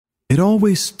It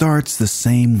always starts the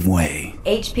same way.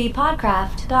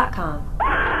 hppodcraft.com.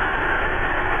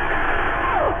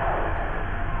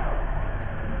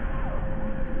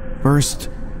 First,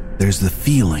 there's the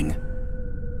feeling.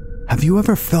 Have you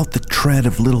ever felt the tread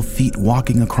of little feet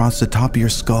walking across the top of your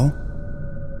skull?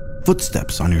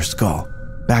 Footsteps on your skull,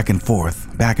 back and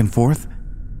forth, back and forth.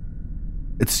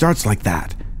 It starts like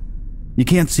that. You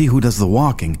can't see who does the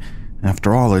walking.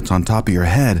 After all, it's on top of your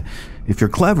head. If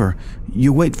you're clever,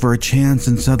 you wait for a chance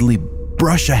and suddenly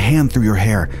brush a hand through your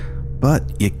hair.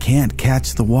 But you can't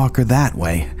catch the walker that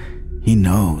way. He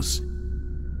knows.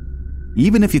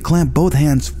 Even if you clamp both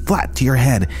hands flat to your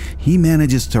head, he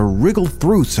manages to wriggle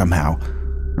through somehow.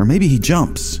 Or maybe he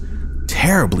jumps.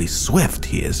 Terribly swift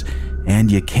he is,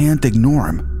 and you can't ignore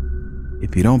him.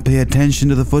 If you don't pay attention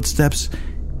to the footsteps,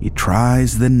 he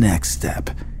tries the next step.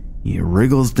 He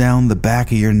wriggles down the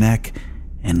back of your neck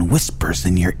and whispers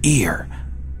in your ear.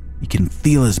 You can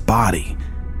feel his body,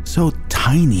 so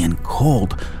tiny and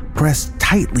cold, pressed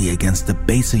tightly against the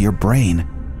base of your brain.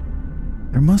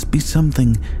 There must be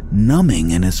something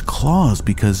numbing in his claws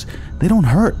because they don't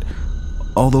hurt,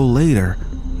 although later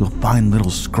you'll find little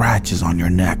scratches on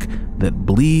your neck that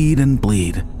bleed and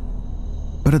bleed.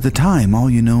 But at the time,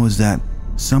 all you know is that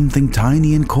something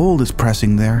tiny and cold is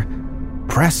pressing there,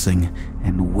 pressing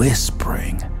and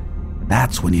whispering.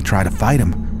 That's when you try to fight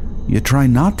him. You try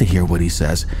not to hear what he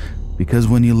says, because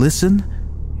when you listen,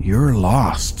 you're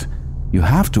lost. You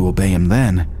have to obey him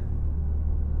then.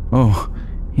 Oh,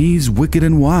 he's wicked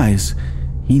and wise.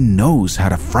 He knows how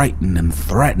to frighten and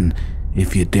threaten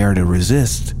if you dare to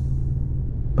resist.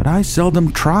 But I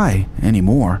seldom try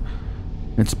anymore.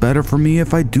 It's better for me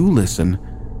if I do listen,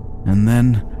 and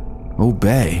then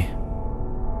obey.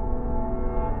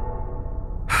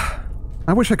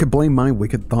 I wish I could blame my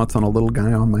wicked thoughts on a little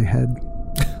guy on my head.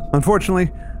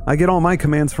 Unfortunately, I get all my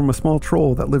commands from a small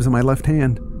troll that lives in my left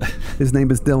hand. His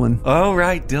name is Dylan. Oh,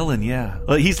 right, Dylan, yeah.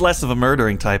 Well, he's less of a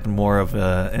murdering type and more of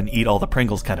an eat all the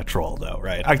Pringles kind of troll, though,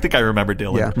 right? I think I remember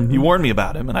Dylan. Yeah. Mm-hmm. You warned me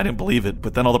about him, and I didn't believe it,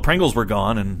 but then all the Pringles were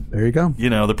gone, and... There you go. You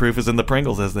know, the proof is in the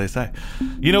Pringles, as they say.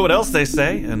 You know what else they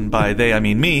say? And by they, I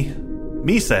mean me.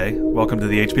 Me say, welcome to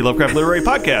the H.P. Lovecraft Literary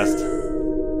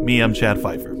Podcast. Me, I'm Chad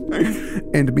Pfeiffer.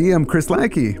 And me, I'm Chris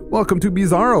Lackey. Welcome to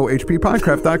Bizarro,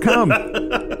 hppodcraft.com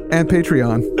and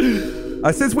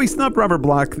Patreon. Since we snubbed Robert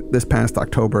Bloch this past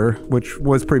October, which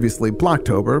was previously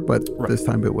Blochtober, but This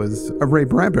time it was a Ray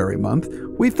Bradbury month,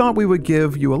 we thought we would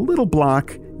give you a little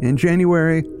block in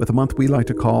January with a month we like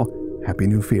to call Happy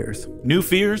New Fears. New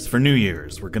Fears for New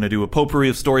Year's. We're going to do a potpourri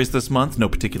of stories this month, no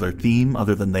particular theme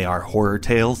other than they are horror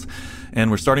tales. And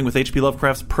we're starting with H.P.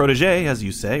 Lovecraft's protege, as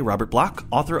you say, Robert Bloch,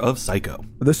 author of Psycho.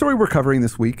 The story we're covering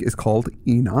this week is called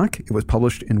Enoch. It was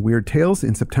published in Weird Tales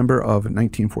in September of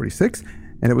 1946,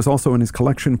 and it was also in his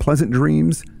collection Pleasant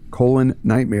Dreams,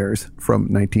 Nightmares from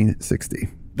 1960.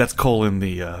 That's colon,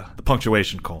 the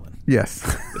punctuation colon.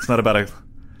 Yes. It's not about a...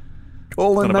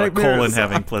 Colon it's not nightmares. about colon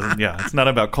having pleasant... Yeah, it's not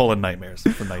about colon nightmares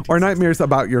from 1960. Or nightmares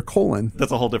about your colon.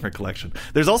 That's a whole different collection.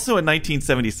 There's also a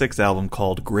 1976 album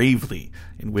called Gravely,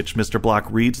 in which Mr. Bloch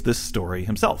reads this story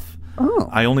himself. Oh.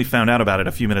 I only found out about it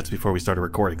a few minutes before we started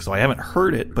recording, so I haven't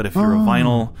heard it, but if you're a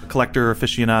vinyl collector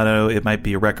aficionado, it might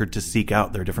be a record to seek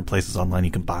out. There are different places online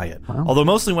you can buy it. Wow. Although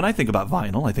mostly when I think about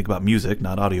vinyl, I think about music,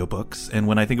 not audiobooks. And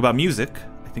when I think about music,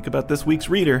 I think about this week's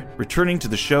reader. Returning to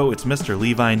the show, it's Mr.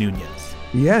 Levi Nunez.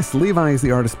 Yes, Levi is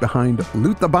the artist behind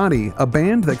Loot the Body, a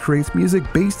band that creates music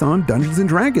based on Dungeons &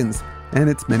 Dragons and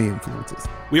its many influences.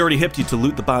 We already hipped you to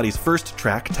Loot the Body's first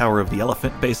track, Tower of the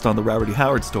Elephant, based on the Robert E.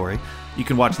 Howard story. You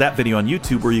can watch that video on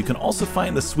YouTube, where you can also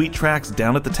find the sweet tracks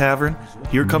Down at the Tavern,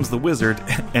 Here Comes the Wizard,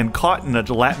 and Caught in a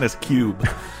Gelatinous Cube.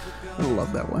 I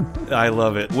love that one. I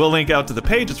love it. We'll link out to the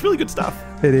page. It's really good stuff.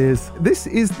 It is. This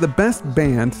is the best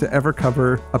band to ever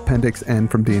cover Appendix N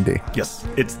from D&D. Yes,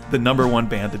 it's the number one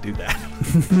band to do that.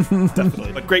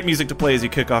 Definitely. But great music to play as you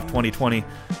kick off 2020.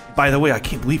 By the way, I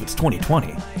can't believe it's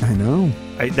 2020. I know.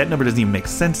 That number doesn't even make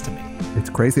sense to me. It's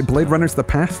crazy. Blade Runner's the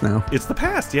past now. It's the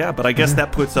past, yeah, but I guess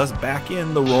that puts us back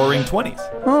in the roaring 20s.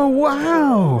 Oh,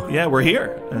 wow. Yeah, we're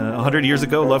here. 100 years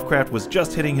ago, Lovecraft was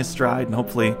just hitting his stride, and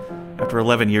hopefully after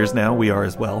 11 years now, we are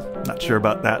as well. Not sure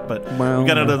about that, but we've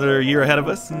got another year ahead of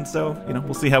us, and so,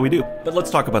 we'll see how we do. But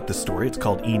let's talk about this story. It's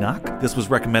called Enoch. This was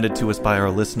recommended to us by our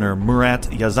listener, Murat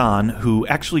Yazan, who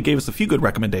actually gave us a few good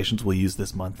recommendations we'll use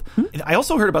this month. I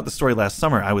also heard about the story last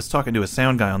summer. I was talking to a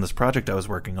sound guy on this project I was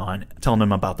working on, telling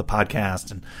him about the podcast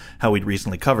and how we'd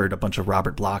recently covered a bunch of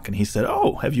Robert Bloch, and he said,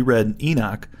 "Oh, have you read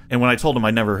Enoch?" And when I told him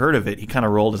I'd never heard of it, he kind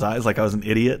of rolled his eyes like I was an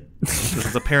idiot. This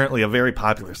is apparently a very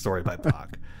popular story by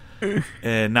Bloch.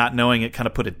 And not knowing it kind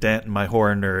of put a dent in my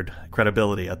horror nerd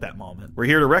credibility at that moment. We're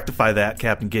here to rectify that,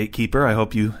 Captain Gatekeeper. I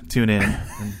hope you tune in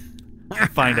and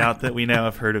find out that we now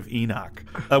have heard of Enoch,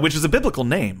 which is a biblical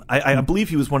name. I believe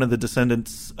he was one of the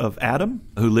descendants of Adam,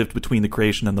 who lived between the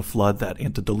creation and the flood, that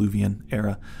antediluvian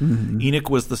era. Mm-hmm. Enoch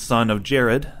was the son of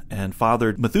Jared and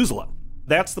fathered Methuselah.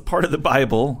 That's the part of the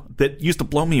Bible that used to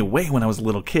blow me away when I was a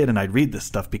little kid and I'd read this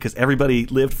stuff, because everybody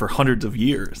lived for hundreds of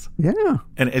years. Yeah.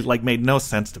 And it made no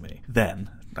sense to me then.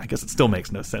 I guess it still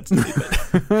makes no sense to me,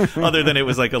 but other than it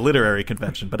was like a literary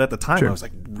convention. But at the time, I was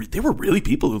like, there were really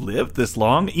people who lived this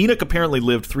long? Enoch apparently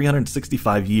lived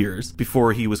 365 years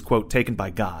before he was, quote, taken by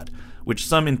God, which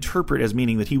some interpret as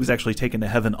meaning that he was actually taken to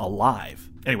heaven alive.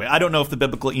 Anyway, I don't know if the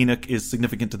biblical Enoch is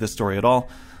significant to this story at all.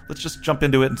 Let's just jump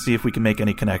into it and see if we can make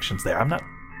any connections there. I'm not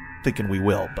thinking we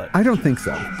will, but... I don't think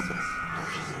so.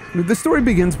 The story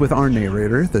begins with our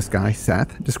narrator, this guy,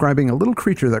 Seth, describing a little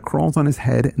creature that crawls on his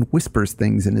head and whispers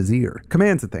things in his ear.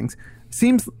 Commands and things.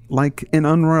 Seems like an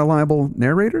unreliable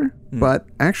narrator, but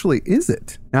actually is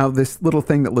it? Now, this little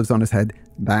thing that lives on his head,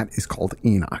 that is called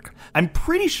Enoch. I'm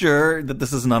pretty sure that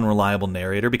this is an unreliable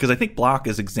narrator, because I think Bloch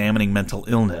is examining mental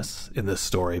illness in this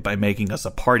story by making us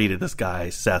a party to this guy,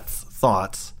 Seth's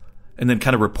thoughts, and then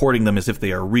kind of reporting them as if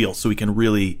they are real, so we can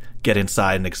really get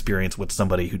inside and experience what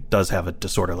somebody who does have a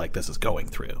disorder like this is going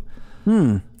through.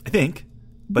 I think.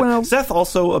 But well, Seth,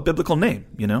 also a biblical name,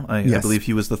 you know? I believe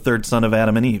he was the third son of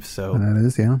Adam and Eve, so... That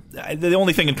is, yeah. The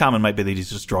only thing in common might be that he's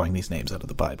just drawing these names out of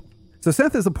the Bible. So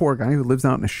Seth is a poor guy who lives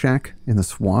out in a shack in the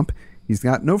swamp. He's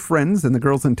got no friends, and the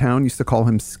girls in town used to call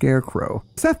him Scarecrow.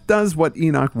 Seth does what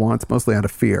Enoch wants, mostly out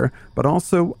of fear, but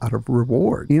also out of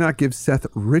reward. Enoch gives Seth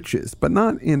riches, but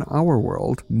not in our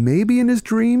world. Maybe in his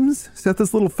dreams? Seth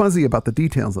is a little fuzzy about the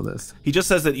details of this. He just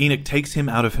says that Enoch takes him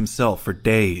out of himself for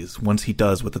days once he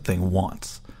does what the thing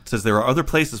wants. Says there are other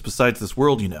places besides this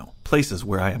world, you know, places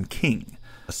where I am king.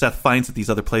 Seth finds that these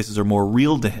other places are more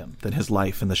real to him than his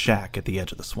life in the shack at the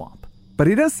edge of the swamp. But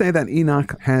he does say that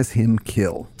Enoch has him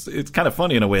kill. It's kind of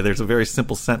funny in a way. There's a very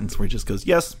simple sentence where he just goes,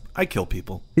 yes, I kill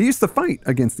people. He used to fight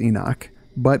against Enoch,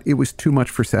 but it was too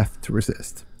much for Seth to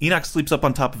resist. Enoch sleeps up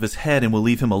on top of his head and will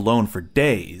leave him alone for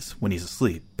days when he's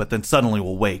asleep, but then suddenly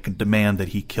will wake and demand that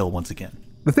he kill once again.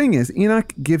 The thing is,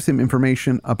 Enoch gives him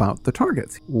information about the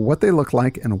targets, what they look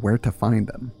like, and where to find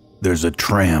them. There's a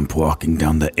tramp walking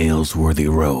down the Aylesworthy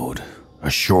Road. A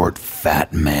short,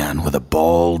 fat man with a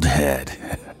bald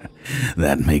head.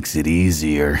 That makes it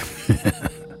easier.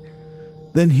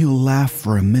 Then he'll laugh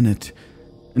for a minute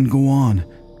and go on.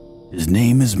 His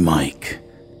name is Mike.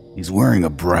 He's wearing a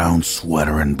brown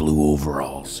sweater and blue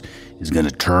overalls. He's going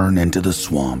to turn into the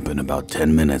swamp in about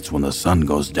 10 minutes when the sun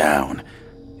goes down.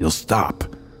 He'll stop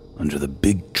under the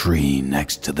big tree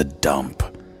next to the dump.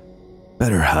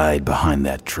 Better hide behind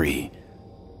that tree.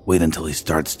 Wait until he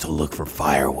starts to look for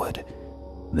firewood.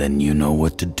 Then you know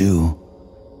what to do.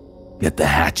 Get the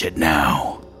hatchet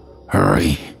now.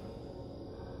 Hurry.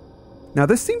 Now,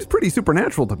 this seems pretty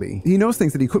supernatural to me. He knows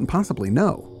things that he couldn't possibly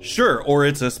know. Sure, or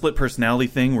it's a split personality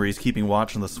thing where he's keeping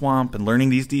watch on the swamp and learning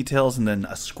these details and then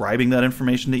ascribing that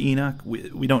information to Enoch.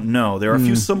 We don't know. There are a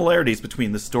few similarities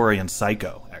between this story and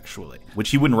Psycho, actually,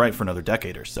 which he wouldn't write for another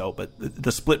decade or so. But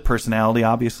the split personality,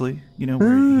 obviously, you know,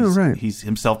 where he's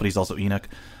himself, but he's also Enoch.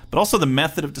 But also the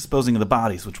method of disposing of the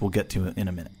bodies, which we'll get to in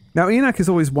a minute. Now, Enoch has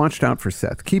always watched out for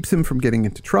Seth, keeps him from getting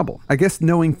into trouble. I guess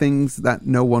knowing things that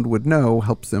no one would know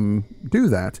helps him do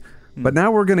that. But now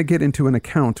we're going to get into an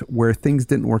account where things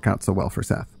didn't work out so well for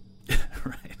Seth.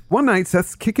 Right. One night,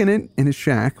 Seth's kicking it in his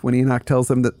shack when Enoch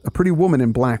tells him that a pretty woman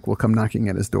in black will come knocking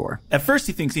at his door. At first,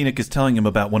 he thinks Enoch is telling him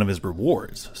about one of his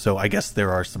rewards. So I guess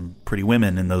there are some pretty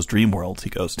women in those dream worlds he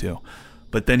goes to.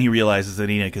 But then he realizes that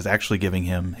Enoch is actually giving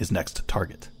him his next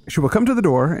target. She will come to the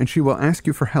door and she will ask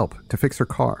you for help to fix her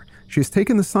car. She has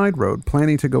taken the side road,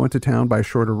 planning to go into town by a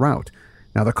shorter route.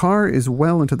 Now, the car is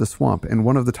well into the swamp and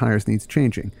one of the tires needs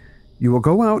changing. You will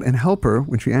go out and help her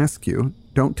when she asks you.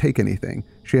 Don't take anything.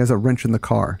 She has a wrench in the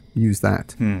car. Use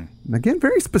that. Again,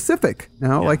 very specific.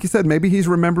 Now, like you said, maybe he's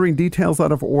remembering details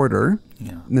out of order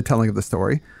in the telling of the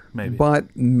story. Maybe.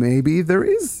 But maybe there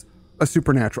is a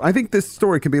supernatural. I think this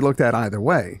story can be looked at either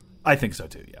way. I think so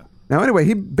too, yeah. Now, anyway,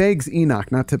 he begs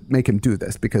Enoch not to make him do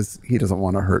this because he doesn't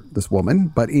want to hurt this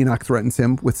woman, but Enoch threatens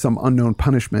him with some unknown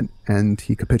punishment and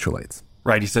he capitulates.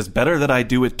 Right, he says, better that I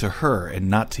do it to her and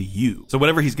not to you. So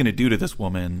whatever he's going to do to this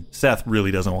woman, Seth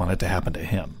really doesn't want it to happen to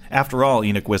him. After all,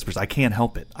 Enoch whispers, I can't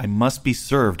help it. I must be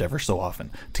served ever so often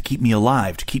to keep me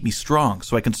alive, to keep me strong,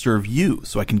 so I can serve you,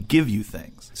 so I can give you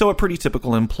things. So a pretty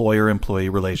typical employer-employee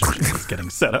relationship is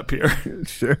getting set up here.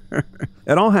 Sure.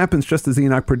 It all happens just as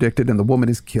Enoch predicted, and the woman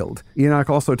is killed. Enoch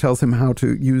also tells him how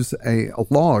to use a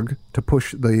log to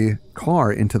push the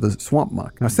car into the swamp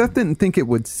muck. Now, Seth didn't think it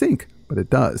would sink, but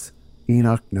it does.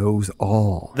 Enoch knows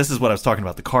all. This is what I was talking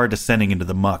about. The car descending into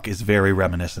the muck is very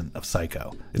reminiscent of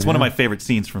Psycho. It's one of my favorite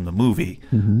scenes from the movie.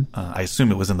 I assume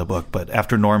it was in the book, but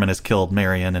after Norman has killed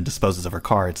Marion and disposes of her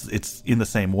car, it's in the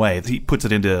same way. He puts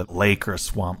it into a lake or a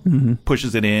swamp,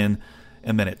 pushes it in,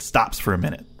 and then it stops for a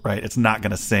minute, right? It's not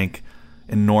going to sink,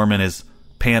 and Norman is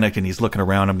panicked, and he's looking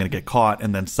around, I'm going to get caught,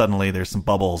 and then suddenly there's some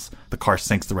bubbles. The car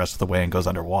sinks the rest of the way and goes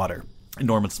underwater. And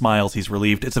Norman smiles. He's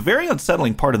relieved. It's a very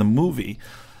unsettling part of the movie.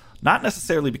 Not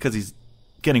necessarily because he's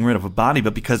getting rid of a body,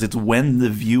 but because it's when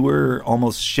the viewer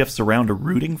almost shifts around to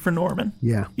rooting for Norman.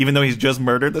 Yeah. Even though he's just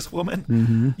murdered this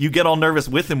woman. You get all nervous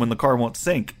with him when the car won't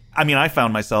sink. I mean, I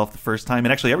found myself the first time,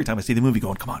 and actually every time I see the movie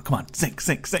going, come on, sink.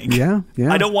 Yeah.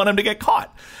 I don't want him to get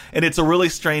caught. And it's a really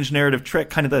strange narrative trick,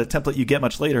 kind of the template you get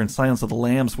much later in Silence of the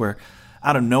Lambs, where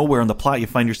out of nowhere in the plot, you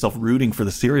find yourself rooting for the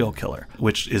serial killer,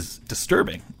 which is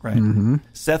disturbing, right?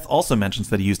 Seth also mentions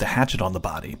that he used a hatchet on the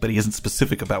body, but he isn't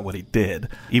specific about what he did.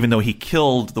 Even though he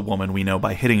killed the woman, we know,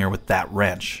 by hitting her with that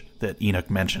wrench that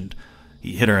Enoch mentioned.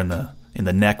 He hit her in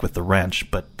the neck with the wrench,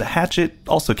 but the hatchet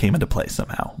also came into play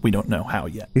somehow. We don't know how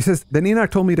yet. He says, then Enoch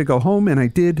told me to go home, and I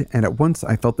did, and at once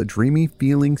I felt the dreamy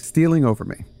feeling stealing over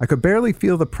me. I could barely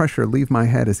feel the pressure leave my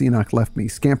head as Enoch left me,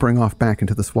 scampering off back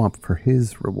into the swamp for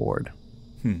his reward.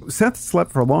 Seth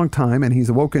slept for a long time, and he's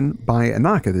awoken by a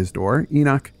knock at his door.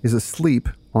 Enoch is asleep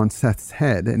on Seth's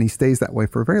head, and he stays that way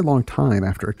for a very long time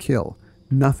after a kill.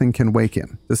 Nothing can wake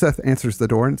him. So Seth answers the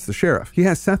door, and it's the sheriff. He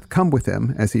has Seth come with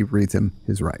him as he reads him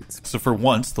his rights. So for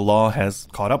once, the law has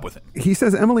caught up with him. He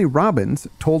says Emily Robbins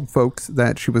told folks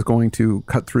that she was going to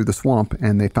cut through the swamp,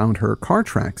 and they found her car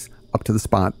tracks up to the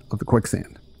spot of the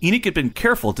quicksand. Enoch had been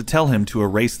careful to tell him to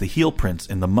erase the heel prints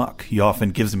in the muck. He often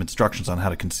gives him instructions on how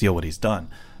to conceal what he's done,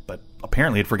 but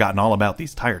apparently had forgotten all about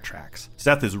these tire tracks.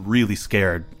 Seth is really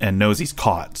scared and knows he's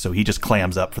caught, so he just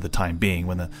clams up for the time being.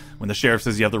 When the sheriff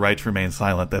says you have the right to remain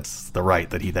silent, that's the right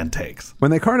that he then takes.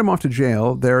 When they cart him off to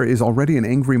jail, there is already an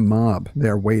angry mob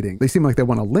there waiting. They seem like they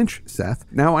want to lynch Seth.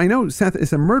 Now, I know Seth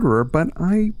is a murderer, but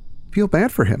I feel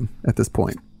bad for him at this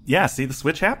point. Yeah, see, the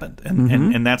switch happened.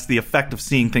 And that's the effect of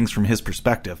seeing things from his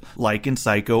perspective, like in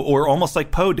Psycho, or almost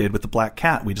like Poe did with the Black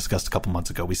Cat we discussed a couple months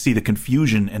ago. We see the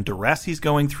confusion and duress he's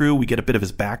going through. We get a bit of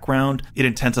his background. It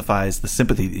intensifies the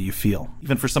sympathy that you feel,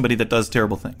 even for somebody that does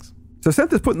terrible things. So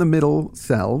Seth is put in the middle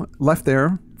cell, left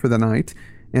there for the night.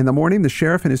 In the morning, the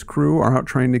sheriff and his crew are out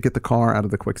trying to get the car out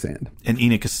of the quicksand. And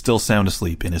Enoch is still sound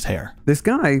asleep in his hair. This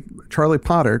guy, Charlie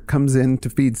Potter, comes in to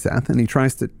feed Seth, and he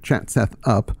tries to chat Seth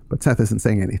up, but Seth isn't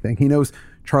saying anything. He knows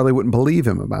Charlie wouldn't believe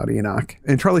him about Enoch.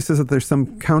 And Charlie says that there's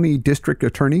some county district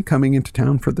attorney coming into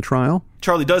town for the trial.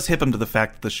 Charlie does hip him to the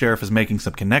fact that the sheriff is making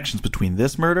some connections between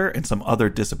this murder and some other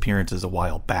disappearances a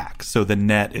while back. So the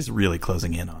net is really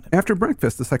closing in on it. After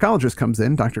breakfast, the psychologist comes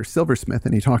in, Dr. Silversmith,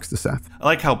 and he talks to Seth. I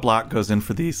like how Bloch goes in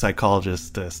for the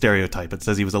psychologist stereotype. It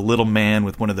says he was a little man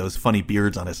with one of those funny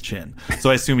beards on his chin.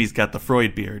 So I assume he's got the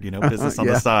Freud beard, business on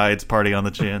the sides, party on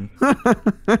the chin.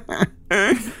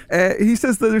 He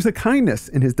says that there's a kindness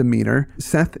in his demeanor.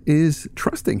 Seth is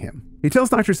trusting him. He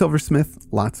tells Dr. Silversmith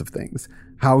lots of things.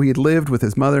 How he had lived with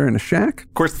his mother in a shack.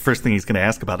 Of course, the first thing he's going to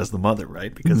ask about is the mother,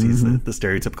 right? Because he's the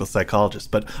stereotypical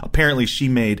psychologist. But apparently she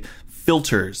made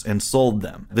filters and sold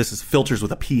them. This is filters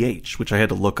with a pH, which I had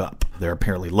to look up. They're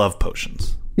apparently love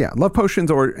potions. Yeah, love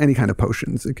potions or any kind of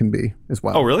potions it can be as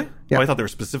well. Oh, really? Yeah. Oh, I thought they were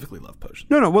specifically love potions.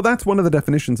 No. Well, that's one of the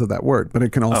definitions of that word, but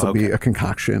it can also be a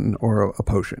concoction or a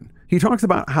potion. He talks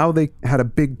about how they had a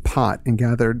big pot and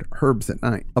gathered herbs at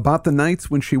night. About the nights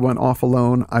when she went off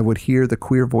alone, I would hear the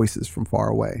queer voices from far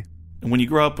away. And when you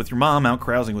grow up with your mom out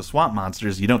carousing with swamp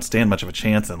monsters, you don't stand much of a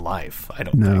chance in life, I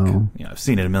don't think. I've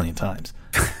seen it a million times.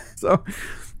 So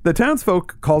the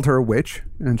townsfolk called her a witch,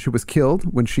 and she was killed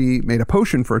when she made a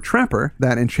potion for a trapper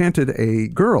that enchanted a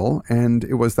girl, and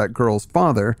it was that girl's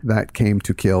father that came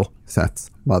to kill Seth's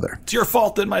mother. It's your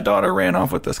fault that my daughter ran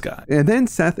off with this guy. And then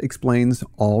Seth explains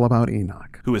all about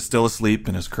Enoch, who is still asleep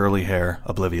in his curly hair,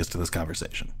 oblivious to this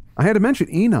conversation. I had to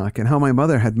mention Enoch and how my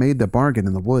mother had made the bargain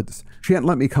in the woods. She hadn't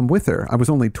let me come with her. I was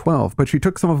only 12, but she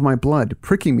took some of my blood,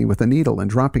 pricking me with a needle and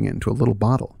dropping it into a little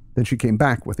bottle. Then she came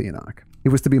back with Enoch. He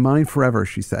was to be mine forever,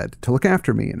 she said, to look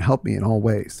after me and help me in all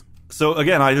ways. So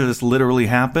again, either this literally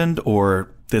happened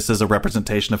or this is a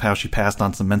representation of how she passed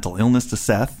on some mental illness to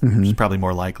Seth, which is probably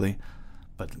more likely,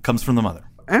 but it comes from the mother.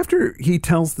 After he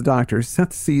tells the doctor,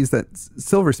 Seth sees that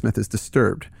Silversmith is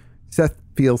disturbed. Seth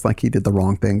feels like he did the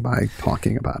wrong thing by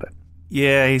talking about it.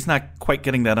 Yeah, he's not quite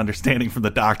getting that understanding from the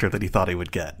doctor that he thought he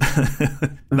would get.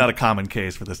 Not a common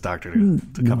case for this doctor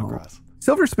to come across.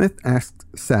 Silversmith asks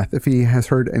Seth if he has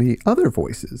heard any other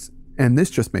voices, and this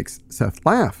just makes Seth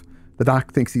laugh. The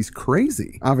doc thinks he's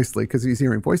crazy, obviously, because he's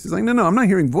hearing voices. Like, no, I'm not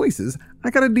hearing voices. I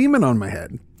got a demon on my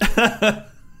head.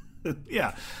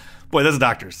 Yeah. Boy, this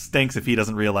doctor stinks if he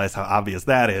doesn't realize how obvious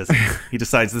that is. He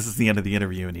decides this is the end of the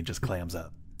interview and he just clams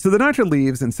up. So the doctor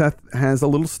leaves and Seth has a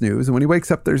little snooze. And when he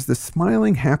wakes up, there's this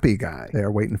smiling, happy guy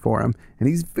there waiting for him. And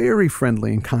he's very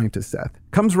friendly and kind to Seth.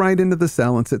 Comes right into the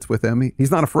cell and sits with him. He's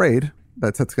not afraid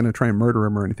that Seth's going to try and murder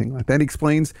him or anything like that. He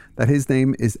explains that his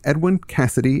name is Edwin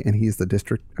Cassidy and he's the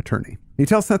district attorney. He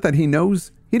tells Seth that he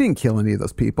knows he didn't kill any of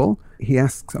those people. He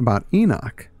asks about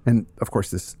Enoch. And of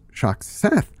course, this shocks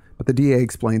Seth. But the DA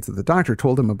explains that the doctor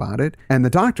told him about it. And the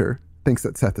doctor thinks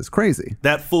that Seth is crazy.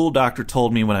 That fool doctor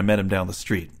told me when I met him down the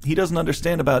street. He doesn't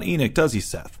understand about Enoch, does he,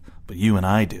 Seth? But you and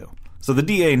I do. So the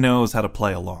DA knows how to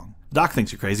play along. Doc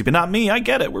thinks you're crazy, but not me. I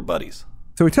get it. We're buddies.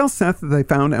 So he tells Seth that they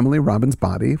found Emily Robbins'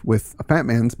 body with a fat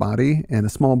man's body and a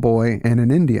small boy and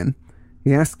an Indian.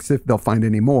 He asks if they'll find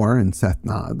any more, and Seth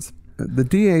nods. The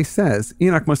DA says,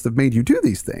 Enoch must have made you do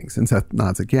these things, and Seth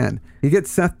nods again. He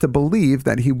gets Seth to believe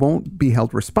that he won't be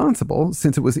held responsible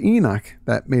since it was Enoch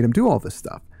that made him do all this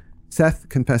stuff. Seth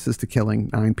confesses to killing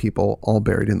 9 people, all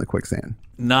buried in the quicksand.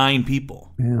 9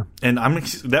 people. Yeah. And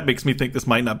that makes me think this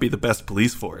might not be the best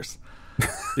police force.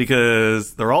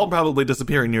 Because they're all probably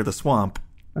disappearing near the swamp,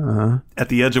 at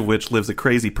the edge of which lives a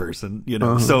crazy person, you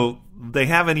know. So they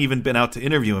haven't even been out to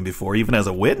interview him before, even as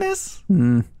a witness,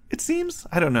 it seems.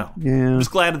 I don't know. Yeah.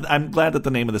 I'm glad that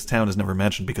the name of this town is never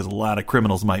mentioned because a lot of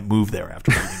criminals might move there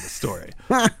after reading this story.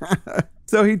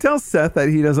 So he tells Seth that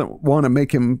he doesn't want to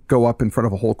make him go up in front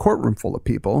of a whole courtroom full of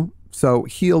people. So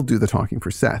he'll do the talking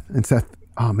for Seth. And Seth,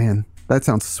 oh man, that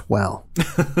sounds swell.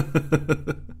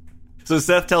 So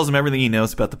Seth tells him everything he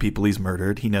knows about the people he's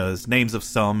murdered. He knows names of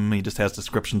some. He just has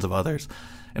descriptions of others.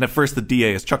 And at first the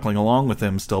DA is chuckling along with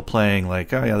him, still playing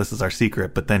like, oh yeah, this is our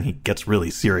secret. But then he gets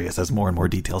really serious as more and more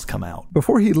details come out.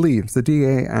 Before he leaves, the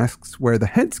DA asks where the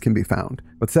heads can be found.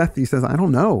 But Seth, he says, I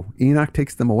don't know. Enoch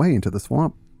takes them away into the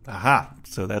swamp. Aha.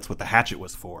 So that's what the hatchet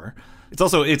was for.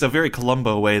 It's a very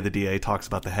Columbo way the DA talks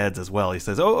about the heads as well. He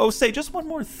says, say, just one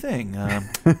more thing.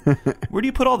 Where do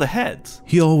you put all the heads?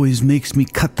 He always makes me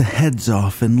cut the heads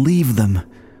off and leave them.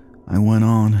 I went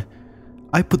on.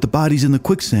 I put the bodies in the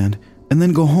quicksand and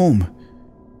then go home.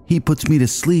 He puts me to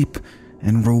sleep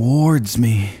and rewards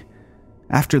me.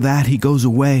 After that, he goes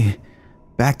away,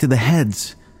 back to the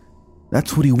heads.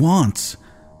 That's what he wants.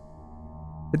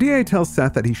 The DA tells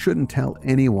Seth that he shouldn't tell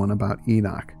anyone about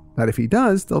Enoch. That if he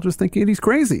does, they'll just think he's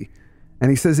crazy. And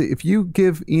he says, if you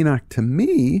give Enoch to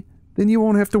me, then you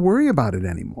won't have to worry about it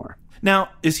anymore. Now,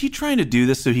 is he trying to do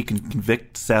this so he can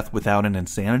convict Seth without an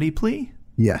insanity plea?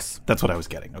 Yes. That's what I was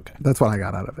getting. Okay. That's what I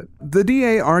got out of it. The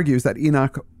DA argues that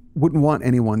Enoch wouldn't want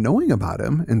anyone knowing about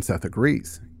him, and Seth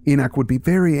agrees. Enoch would be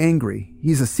very angry.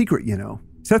 He's a secret, you know.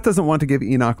 Seth doesn't want to give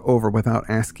Enoch over without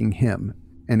asking him,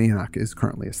 and Enoch is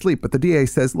currently asleep. But the DA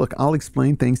says, look, I'll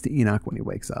explain things to Enoch when he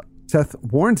wakes up. Seth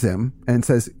warns him and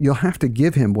says, you'll have to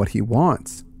give him what he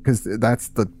wants, because that's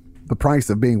the price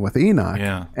of being with Enoch.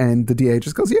 Yeah. And the DA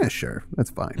just goes, yeah, sure, that's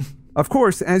fine. Of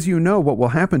course, as you know, what will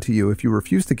happen to you if you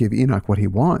refuse to give Enoch what he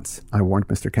wants, I warned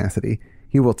Mr. Cassidy.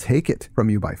 He will take it from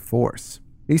you by force.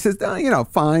 He says,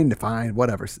 fine,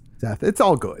 whatever, Seth, it's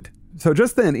all good. So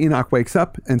just then, Enoch wakes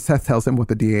up and Seth tells him what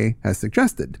the DA has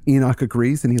suggested. Enoch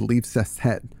agrees and he leaves Seth's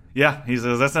head. Yeah, he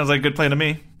says, that sounds like a good plan to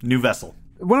me. New vessel.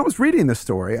 When I was reading this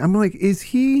story, I'm like, is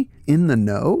he in the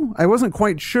know? I wasn't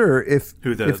quite sure if...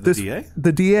 Who, the DA?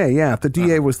 The DA, yeah. If the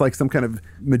DA was like some kind of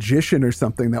magician or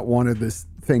something that wanted this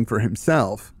thing for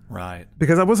himself. Right.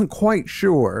 Because I wasn't quite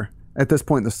sure at this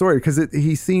point in the story, because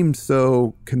he seemed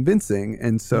so convincing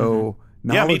and so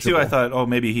knowledgeable. Yeah, me too. I thought,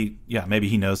 maybe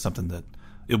he knows something that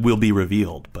it will be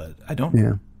revealed, but I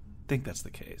don't think that's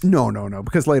the case. No.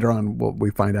 Because later on,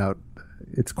 we find out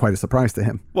it's quite a surprise to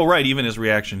him. Well, right. Even his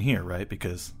reaction here, right?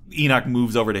 Because Enoch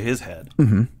moves over to his head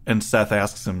and Seth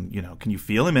asks him, can you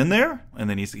feel him in there? And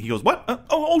then he goes, what?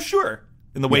 Sure.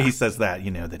 And the way he says that,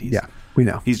 that he's... Yeah, we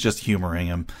know. He's just humoring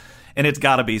him. And it's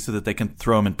got to be so that they can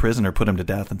throw him in prison or put him to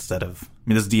death instead of...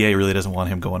 this DA really doesn't want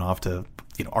him going off to,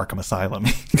 Arkham Asylum.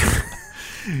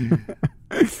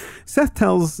 Seth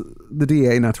tells the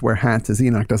DA not to wear hats, as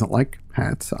Enoch doesn't like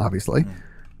hats, obviously.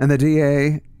 And the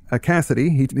DA Cassidy.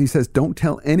 He says, don't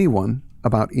tell anyone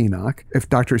about Enoch. If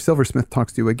Dr. Silversmith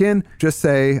talks to you again, just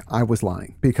say I was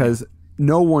lying, because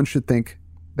no one should think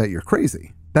that you're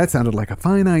crazy. That sounded like a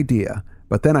fine idea,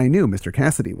 but then I knew Mr.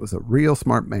 Cassidy was a real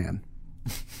smart man.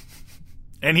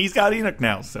 And he's got Enoch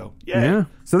now, so yeah.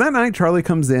 So that night, Charlie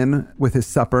comes in with his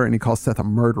supper and he calls Seth a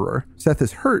murderer. Seth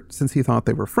is hurt since he thought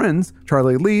they were friends.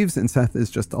 Charlie leaves and Seth is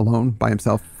just alone by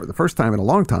himself for the first time in a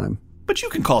long time. But you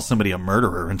can call somebody a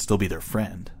murderer and still be their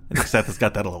friend. I think Seth has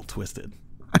got that a little twisted.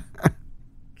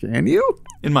 Can you?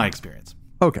 In my experience.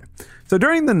 Okay. So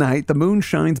during the night, the moon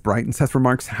shines bright and Seth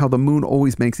remarks how the moon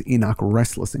always makes Enoch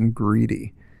restless and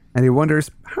greedy. And he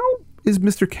wonders, how is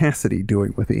Mr. Cassidy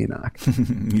doing with Enoch?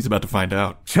 He's about to find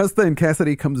out. Just then,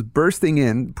 Cassidy comes bursting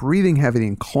in, breathing heavy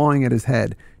and clawing at his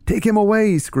head. Take him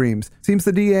away, he screams. Seems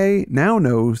the DA now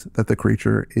knows that the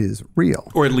creature is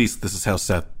real. Or at least this is how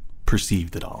Seth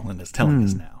perceived it all and is telling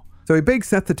us now. So he begs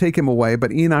Seth to take him away,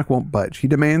 but Enoch won't budge. He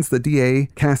demands the DA,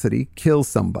 Cassidy, kills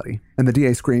somebody. And the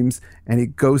DA screams, and he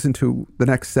goes into the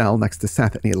next cell next to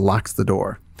Seth, and he locks the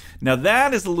door. Now,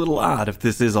 that is a little odd if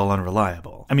this is all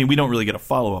unreliable. I mean, we don't really get a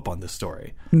follow-up on this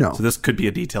story. No. So this could be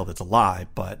a detail that's a lie,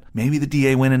 but maybe the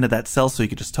DA went into that cell so he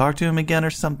could just talk to him again or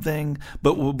something.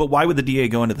 But why would the DA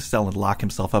go into the cell and lock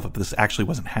himself up if this actually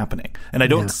wasn't happening? And I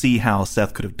don't see how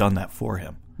Seth could have done that for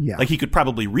him. Yeah. Like, he could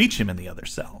probably reach him in the other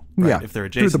cell, right? Yeah. If they're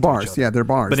adjacent through the bars. to each other. Yeah, they're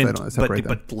bars.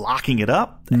 But locking it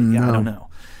up? Yeah, I don't know.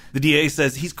 The DA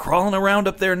says, he's crawling around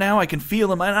up there now. I can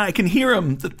feel him. I can hear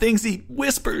him. The things he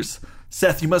whispers.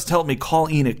 Seth, you must help me. Call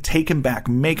Enoch. Take him back.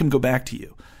 Make him go back to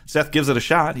you. Seth gives it a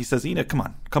shot. He says, Enoch, come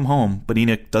on. Come home. But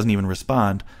Enoch doesn't even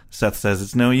respond. Seth says,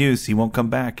 it's no use. He won't come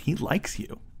back. He likes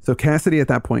you. So Cassidy at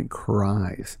that point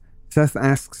cries. Seth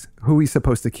asks who he's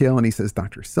supposed to kill, and he says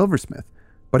Dr. Silversmith.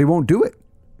 But he won't do it.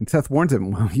 And Seth warns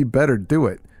him, well, you better do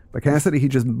it. But Cassidy, he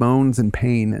just moans in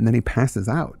pain, and then he passes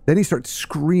out. Then he starts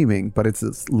screaming, but it's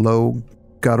this low,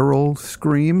 guttural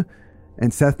scream.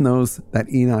 And Seth knows that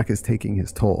Enoch is taking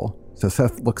his toll. So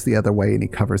Seth looks the other way, and he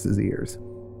covers his ears.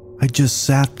 I just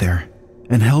sat there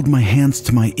and held my hands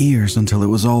to my ears until it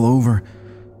was all over.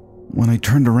 When I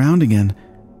turned around again,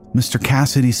 Mr.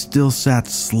 Cassidy still sat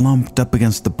slumped up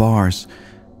against the bars.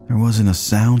 There wasn't a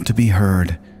sound to be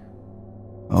heard.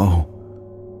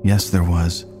 Oh, yes, there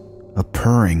was. A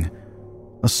purring.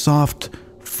 A soft,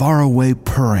 faraway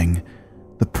purring.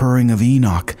 The purring of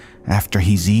Enoch after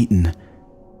he's eaten.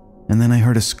 And then I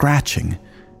heard a scratching.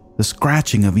 The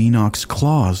scratching of Enoch's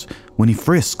claws when he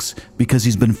frisks because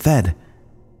he's been fed.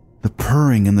 The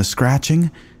purring and the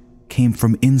scratching came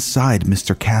from inside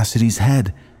Mr. Cassidy's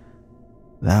head.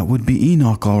 That would be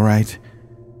Enoch, all right.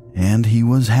 And he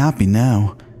was happy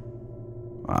now.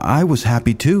 I was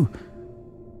happy too.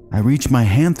 I reached my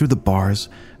hand through the bars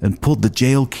and pulled the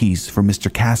jail keys from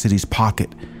Mr. Cassidy's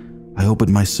pocket. I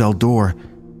opened my cell door,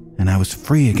 and I was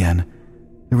free again.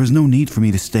 There was no need for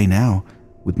me to stay now,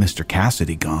 with Mr.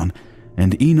 Cassidy gone,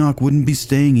 and Enoch wouldn't be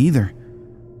staying either.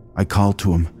 I called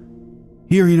to him.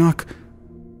 Here, Enoch.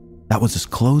 That was as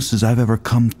close as I've ever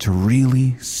come to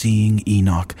really seeing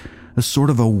Enoch, a sort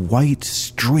of a white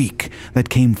streak that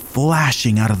came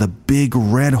flashing out of the big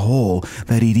red hole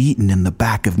that he'd eaten in the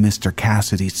back of Mr.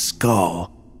 Cassidy's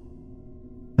skull.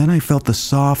 Then I felt the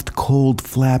soft, cold,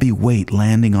 flabby weight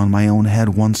landing on my own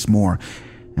head once more,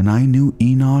 and I knew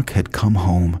Enoch had come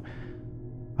home.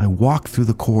 I walked through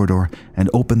the corridor and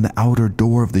opened the outer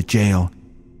door of the jail.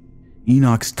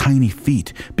 Enoch's tiny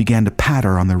feet began to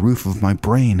patter on the roof of my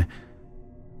brain.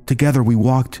 Together we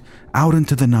walked out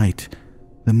into the night.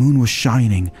 The moon was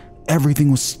shining,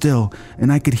 everything was still,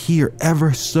 and I could hear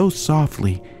ever so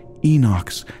softly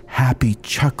Enoch's happy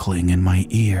chuckling in my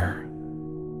ear.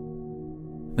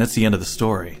 That's the end of the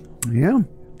story. Yeah.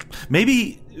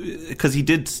 Maybe because he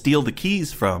did steal the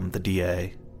keys from the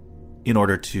DA in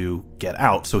order to get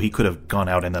out, so he could have gone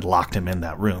out and then locked him in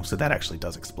that room. So that actually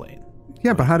does explain.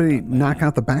 Yeah, but how did he knock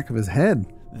out the back of his head?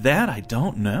 That I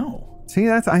don't know. See,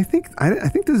 I think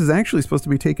this is actually supposed to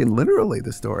be taken literally,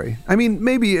 the story. I mean,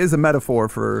 maybe as a metaphor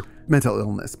for mental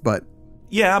illness, but...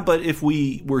 Yeah, but if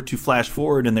we were to flash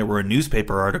forward and there were a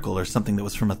newspaper article or something that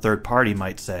was from a third party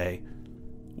might say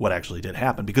what actually did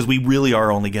happen, because we really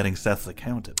are only getting Seth's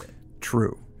account of it.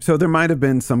 True. So there might have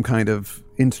been some kind of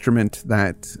instrument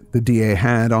that the DA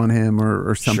had on him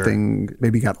or something. Sure.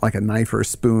 Maybe got like a knife or a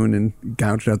spoon and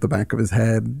gouged out the back of his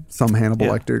head. Some Hannibal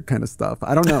Lecter kind of stuff.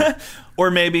 I don't know. Or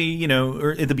maybe,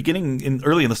 or at the beginning,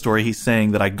 early in the story, he's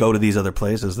saying that I go to these other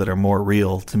places that are more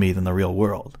real to me than the real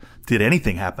world. Did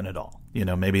anything happen at all?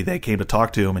 Maybe they came to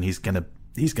talk to him and he's gonna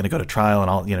go to trial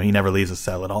and all. He never leaves his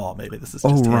cell at all. Maybe this is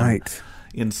just him. Right.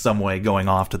 in some way going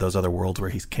off to those other worlds where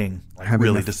he's king, like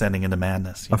really descending into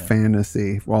madness. A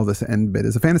fantasy. Well, this end bit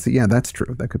is a fantasy. Yeah, that's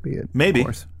true. That could be it. Maybe. Of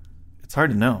course. It's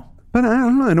hard to know. But I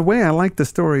don't know. In a way, I like the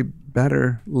story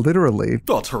better, literally.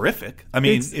 Well, it's horrific. I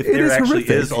mean, if there actually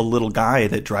is a little guy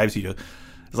that drives you to...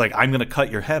 It's like, I'm going to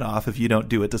cut your head off if you don't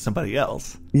do it to somebody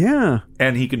else. Yeah.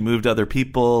 And he can move to other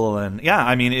people. And yeah,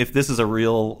 I mean, if this is a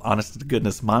real,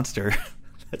 honest-to-goodness monster,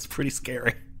 that's pretty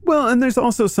scary. Well, and there's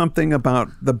also something about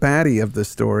the baddie of the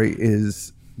story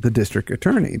is the district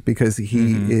attorney, because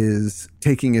he is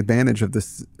taking advantage of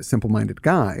this simple-minded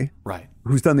guy. Right.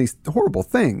 Who's done these horrible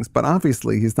things, but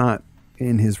obviously he's not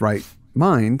in his right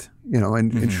mind,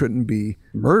 and shouldn't be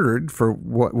murdered for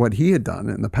what he had done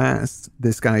in the past.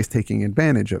 This guy's taking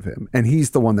advantage of him, and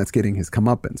he's the one that's getting his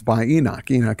comeuppance by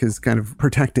Enoch. Enoch is kind of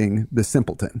protecting the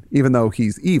simpleton. Even though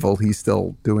he's evil, he's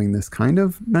still doing this kind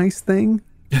of nice thing.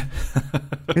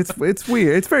 It's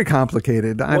weird. It's very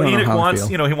complicated. I don't know Enoch how wants, I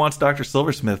feel. he wants Dr.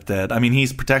 Silversmith dead. I mean,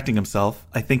 he's protecting himself.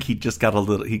 I think he just got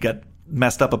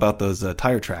messed up about those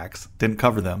tire tracks, didn't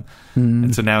cover them.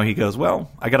 And so now he goes,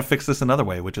 well, I got to fix this another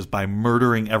way, which is by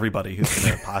murdering everybody who's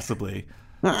going to possibly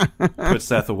put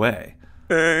Seth away,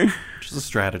 which is a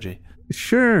strategy.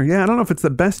 Sure. Yeah. I don't know if it's the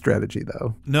best strategy,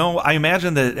 though. No, I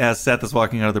imagine that as Seth is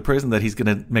walking out of the prison that he's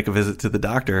going to make a visit to the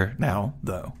doctor now,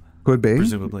 though. Could be.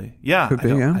 Presumably. Yeah. Could be,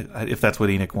 yeah. If that's what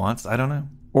Enoch wants, I don't know.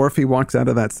 Or if he walks out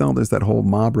of that cell, there's that whole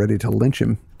mob ready to lynch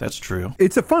him. That's true.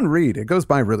 It's a fun read. It goes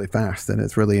by really fast, and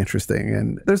it's really interesting,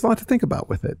 and there's a lot to think about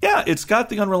with it. Yeah, it's got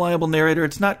the unreliable narrator.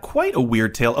 It's not quite a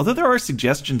weird tale, although there are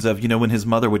suggestions of, when his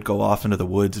mother would go off into the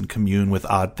woods and commune with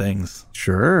odd things.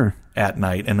 Sure. At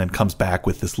night, and then comes back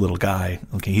with this little guy.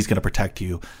 Okay, he's going to protect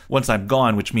you once I'm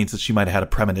gone, which means that she might have had a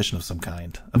premonition of some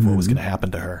kind of what was going to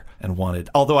happen to her and wanted.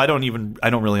 Although I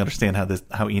don't really understand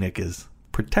how Enoch is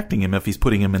protecting him if he's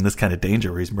putting him in this kind of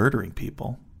danger where he's murdering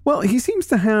people. Well, he seems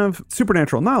to have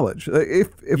supernatural knowledge. If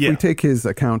we take his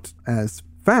account as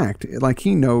fact, like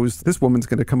he knows this woman's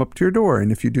going to come up to your door,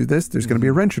 and if you do this, there's going to be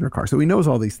a wrench in her car. So he knows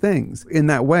all these things. In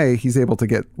that way, he's able to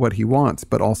get what he wants,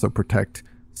 but also protect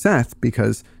Seth,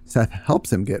 because Seth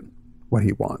helps him get what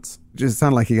he wants. It just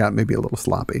sounded like he got maybe a little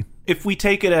sloppy. If we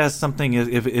take it as something,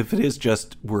 if it is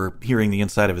just we're hearing the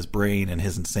inside of his brain and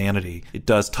his insanity, it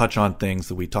does touch on things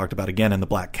that we talked about again in The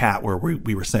Black Cat, where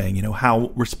we were saying,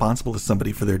 how responsible is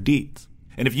somebody for their deeds?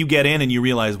 And if you get in and you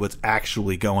realize what's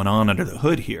actually going on under the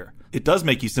hood here, it does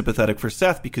make you sympathetic for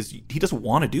Seth, because he doesn't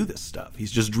want to do this stuff.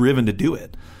 He's just driven to do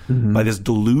it by this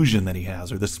delusion that he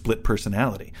has, or this split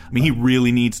personality. I mean, he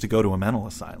really needs to go to a mental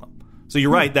asylum. So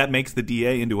you're right, that makes the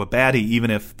DA into a baddie,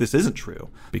 even if this isn't true,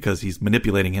 because he's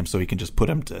manipulating him so he can just put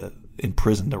him in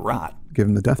prison to rot. Give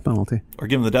him the death penalty. Or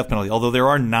give him the death penalty, although there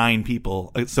are 9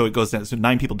 people. So it goes down. So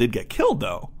 9 people did get killed,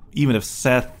 though. Even if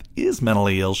Seth is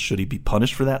mentally ill, should he be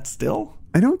punished for that still?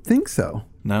 I don't think so.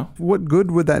 No? What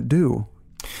good would that do?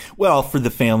 Well, for the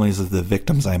families of the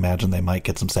victims, I imagine they might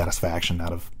get some satisfaction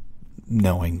out of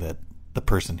knowing that the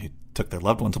person who took their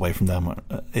loved ones away from them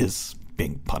is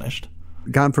being punished.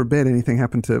 God forbid anything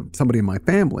happened to somebody in my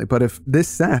family. But if this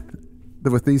Seth,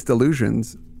 with these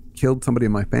delusions, killed somebody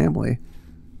in my family,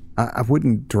 I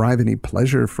wouldn't derive any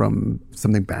pleasure from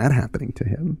something bad happening to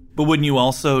him. But wouldn't you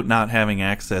also, not having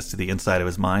access to the inside of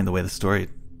his mind the way the story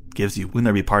gives you, wouldn't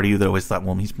there be part of you that always thought,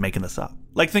 well, he's making this up?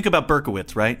 Like, think about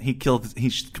Berkowitz, right?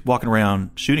 He's walking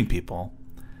around shooting people.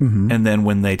 And then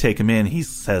when they take him in, he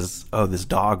says, oh, this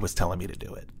dog was telling me to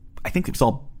do it. I think it was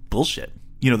all bullshit.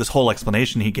 This whole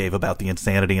explanation he gave about the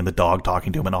insanity and the dog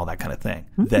talking to him and all that kind of thing,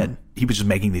 that he was just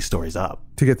making these stories up.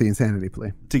 To get the insanity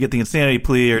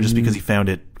plea. Or just because he found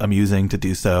it amusing to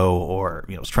do so, or,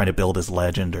 was trying to build his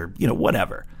legend, or,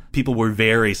 whatever. People were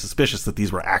very suspicious that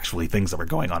these were actually things that were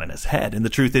going on in his head. And the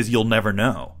truth is, you'll never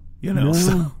know,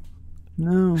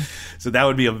 No. So that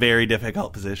would be a very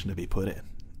difficult position to be put in.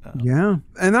 Yeah.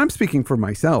 And I'm speaking for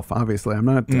myself, obviously. I'm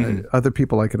not, other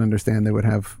people I can understand they would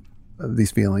have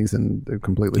these feelings, and they're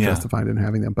completely justified in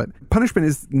having them. But punishment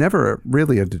is never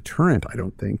really a deterrent, I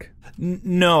don't think.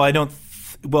 No, I don't.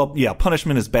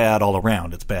 Punishment is bad all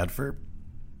around. It's bad for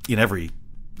in every,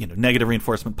 negative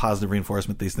reinforcement, positive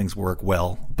reinforcement. These things work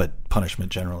well, but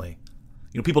punishment generally,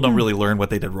 people don't really learn what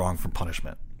they did wrong from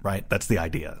punishment, right? That's the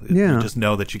idea. Yeah. You just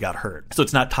know that you got hurt. So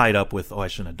it's not tied up with, I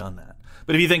shouldn't have done that.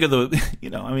 But if you think of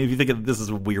if you think of, this is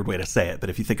a weird way to say it,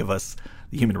 but if you think of us,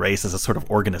 the human race, as a sort of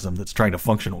organism that's trying to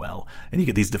function well, and you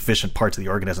get these deficient parts of the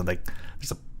organism,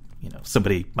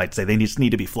 somebody might say they just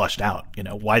need to be flushed out.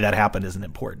 Why that happened isn't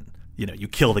important. You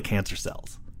kill the cancer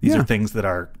cells. These are things that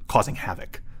are causing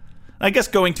havoc. I guess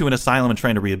going to an asylum and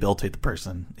trying to rehabilitate the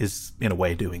person is, in a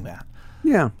way, doing that.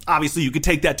 Yeah. Obviously, you could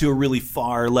take that to a really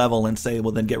far level and say,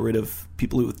 well, then get rid of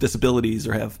people with disabilities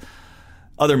or have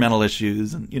other mental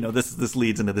issues. And, this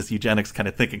leads into this eugenics kind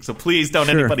of thinking. So please don't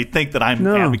anybody think that I'm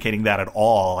advocating that at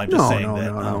all. I'm just saying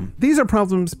that. No. These are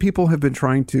problems people have been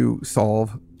trying to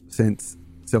solve since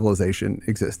civilization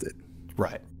existed.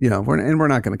 Right. We're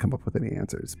not going to come up with any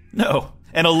answers. No.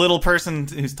 And a little person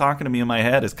who's talking to me in my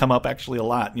head has come up actually a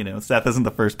lot. Seth isn't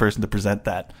the first person to present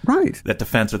that. Right. That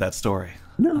defense or that story.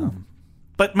 No.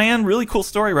 But man, really cool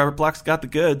story. Robert Bloch's got the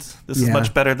goods. This is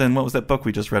much better than what was that book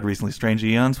we just read recently, Strange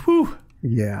Eons. Whew.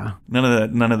 Yeah.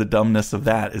 None of the dumbness of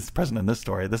that is present in this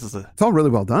story. It's all really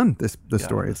well done. This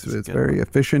story. It's very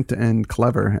efficient and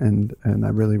clever, and I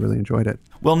really, really enjoyed it.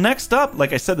 Well, next up,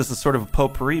 like I said, this is sort of a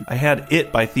potpourri. I had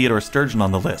It by Theodore Sturgeon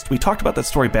on the list. We talked about that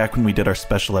story back when we did our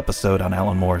special episode on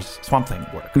Alan Moore's Swamp Thing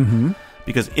work. Mm-hmm.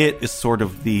 Because It is sort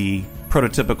of the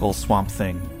prototypical Swamp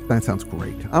Thing. That sounds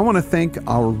great. I want to thank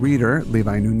our reader,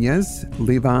 Levi Nunez.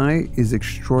 Levi is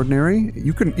extraordinary.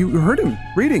 You heard him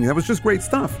reading. That was just great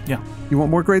stuff. Yeah. You want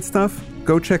more great stuff?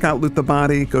 Go check out Loot the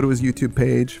Body. Go to his YouTube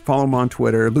page. Follow him on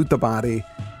Twitter. Loot the Body.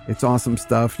 It's awesome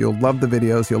stuff. You'll love the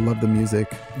videos. You'll love the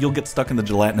music. You'll get stuck in the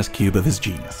gelatinous cube of his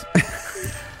genius.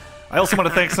 I also want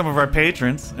to thank some of our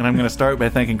patrons, and I'm going to start by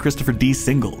thanking Christopher D.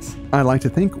 Singles. I'd like to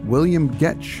thank William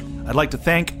Getch. I'd like to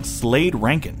thank Slade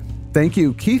Rankin. Thank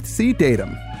you, Keith C.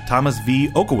 Datum. Thomas V.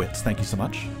 Okowitz, thank you so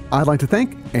much. I'd like to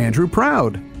thank Andrew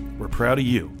Proud. We're proud of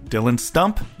you. Dylan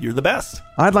Stump, you're the best.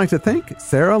 I'd like to thank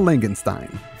Sarah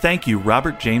Langenstein. Thank you,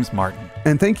 Robert James Martin.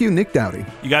 And thank you, Nick Dowdy.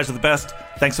 You guys are the best.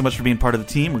 Thanks so much for being part of the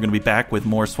team. We're going to be back with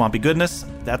more swampy goodness.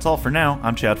 That's all for now.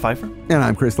 I'm Chad Pfeiffer. And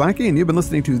I'm Chris Lackey, and you've been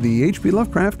listening to the H.P.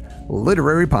 Lovecraft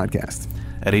Literary Podcast.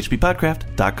 At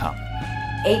hppodcraft.com.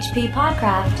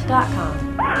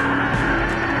 hppodcraft.com.